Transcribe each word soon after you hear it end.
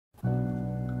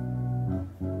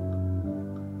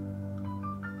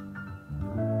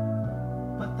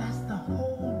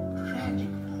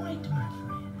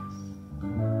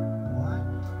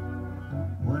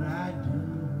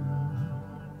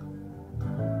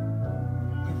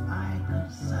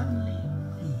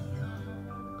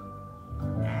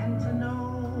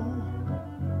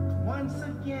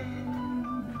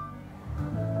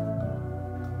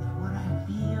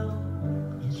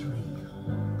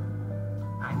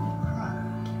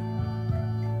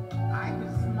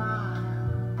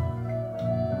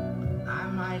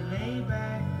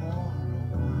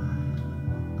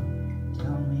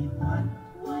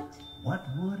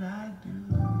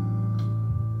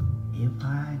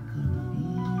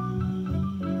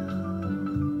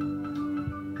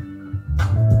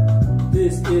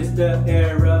This is the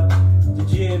era, the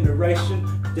generation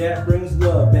that brings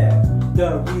love back.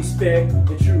 The respect,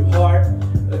 a true heart,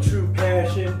 a true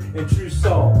passion, and true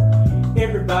soul.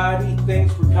 Everybody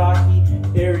thinks we're cocky,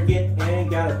 arrogant, and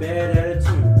got a bad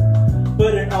attitude.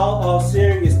 But in all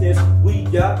seriousness, we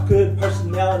got good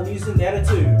personalities and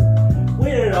attitude.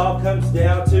 When it all comes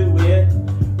down to it,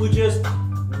 we just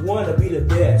want to be the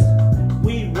best.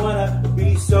 We want to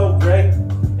be so great,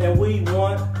 and we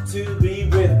want to be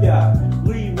with God.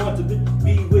 We want to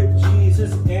be with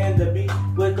Jesus and to be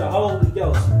with the Holy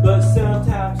Ghost. But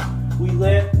sometimes we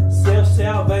let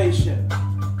self-salvation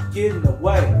get in the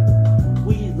way.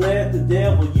 We let the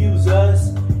devil use us,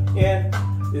 and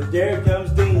there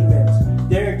comes demons.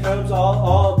 There comes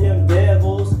all them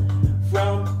devils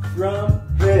from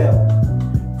hell.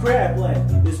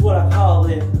 Crapland is what I call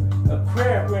it. A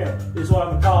crapland is what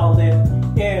I'm gonna call it.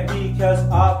 And because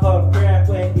I call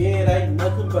crapland, it ain't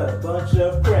nothing but a bunch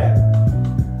of crap.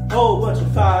 Whole bunch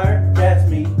of fire, that's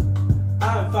me.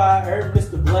 I'm fire,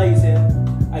 Mr. Blazin.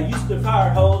 I used to fire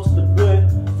hose to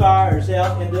put fires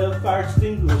out in the fire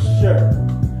extinguisher.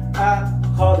 I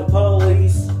call the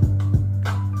police.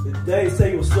 They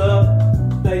say, what's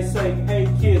up? They say, hey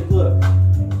kid, look,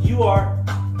 you are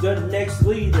the next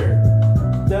leader,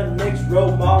 the next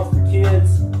role model for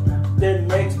kids, the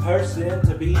next person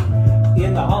to be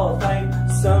in the Hall of Fame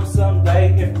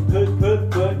someday if you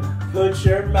put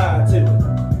your mind to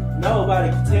it. Nobody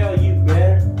can tell you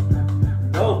better,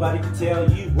 nobody can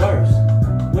tell you worse.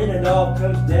 When it all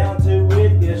comes down to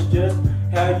it, it's just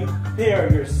how you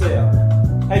prepare yourself.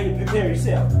 How you prepare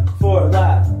yourself for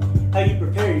life. How you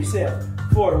prepare yourself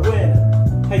for winning.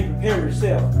 How you prepare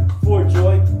yourself for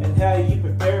joy. And how you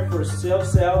prepare for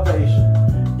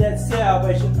self-salvation. That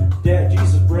salvation that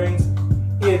Jesus brings,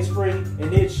 it's free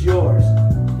and it's yours.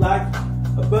 Like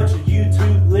a bunch of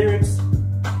YouTube lyrics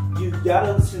you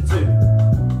gotta listen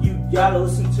to. You gotta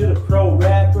listen to the pro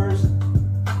rappers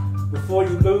before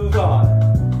you move on.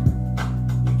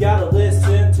 You gotta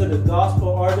listen to the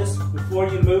gospel artists before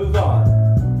you move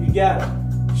on. You gotta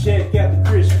check out the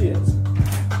Christians,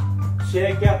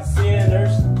 check out the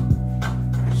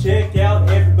sinners, check out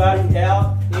everybody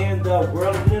out in the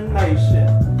world and the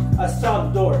nation. I saw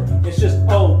the door, it's just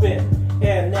open,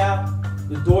 and now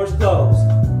the door's closed.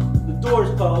 The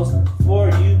door's closed for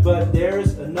you, but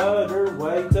there's another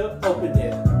way to open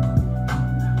it.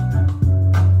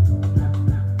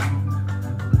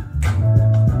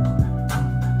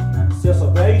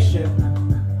 Salvation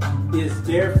is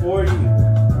there for you.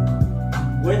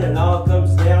 When it all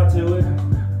comes down to it,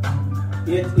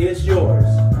 it is yours.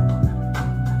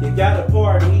 You gotta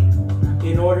party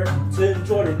in order to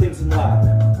enjoy the things in life.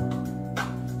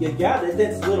 You gotta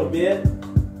dance a little bit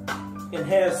and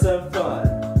have some fun.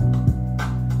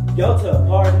 Go to a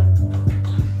party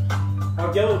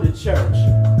or go to church.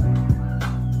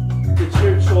 It's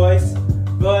your choice,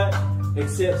 but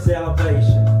accept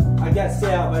salvation. I got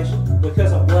salvation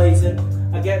because I'm blazing.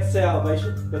 I got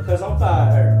salvation because I'm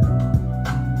fire.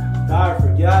 Fire for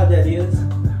God, that is.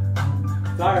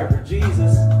 Fire for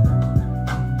Jesus.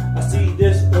 I see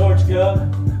this orange cup.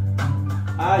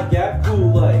 I got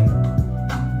Kool-Aid.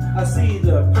 I see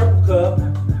the purple cup,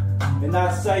 and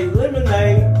I say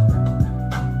lemonade.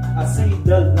 I see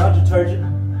the laundry detergent.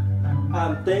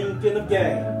 I'm thinking of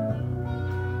game.